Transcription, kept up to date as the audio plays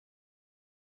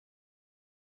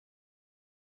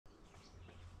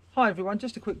Hi everyone,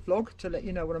 just a quick vlog to let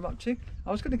you know what I'm up to.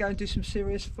 I was going to go and do some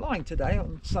serious flying today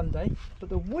on Sunday, but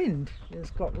the wind has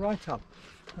got right up.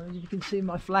 You can see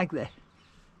my flag there.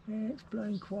 Yeah, it's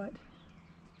blowing quite.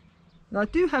 And I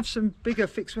do have some bigger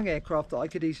fixed wing aircraft that I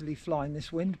could easily fly in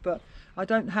this wind, but I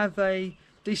don't have a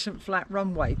decent flat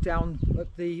runway down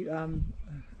at the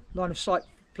line of sight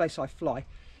place I fly.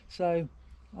 So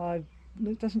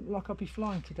it doesn't look like I'll be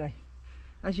flying today.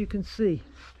 As you can see,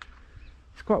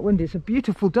 it's quite windy. It's a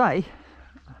beautiful day.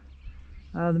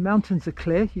 The mountains are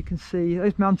clear. You can see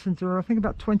those mountains are, I think,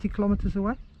 about 20 kilometers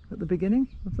away at the beginning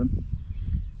of them.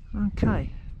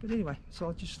 Okay, but anyway, so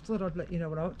I just thought I'd let you know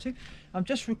what I'm up to. I'm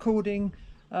just recording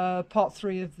part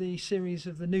 3 of the series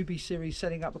of the newbie series,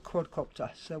 setting up a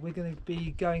quadcopter. So we're going to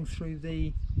be going through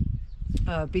the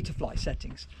Betaflight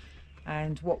settings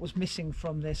and what was missing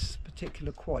from this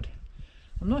particular quad.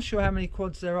 I'm not sure how many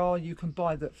quads there are you can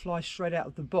buy that fly straight out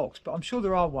of the box, but I'm sure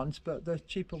there are ones, but the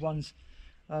cheaper ones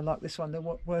like this one, there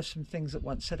were some things that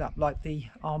weren't set up, like the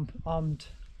armed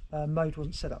mode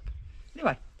wasn't set up.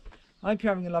 Anyway, I hope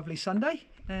you're having a lovely Sunday,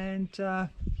 and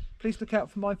please look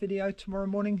out for my video tomorrow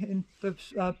morning in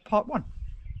the part 1.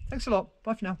 Thanks a lot.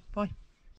 Bye for now. Bye.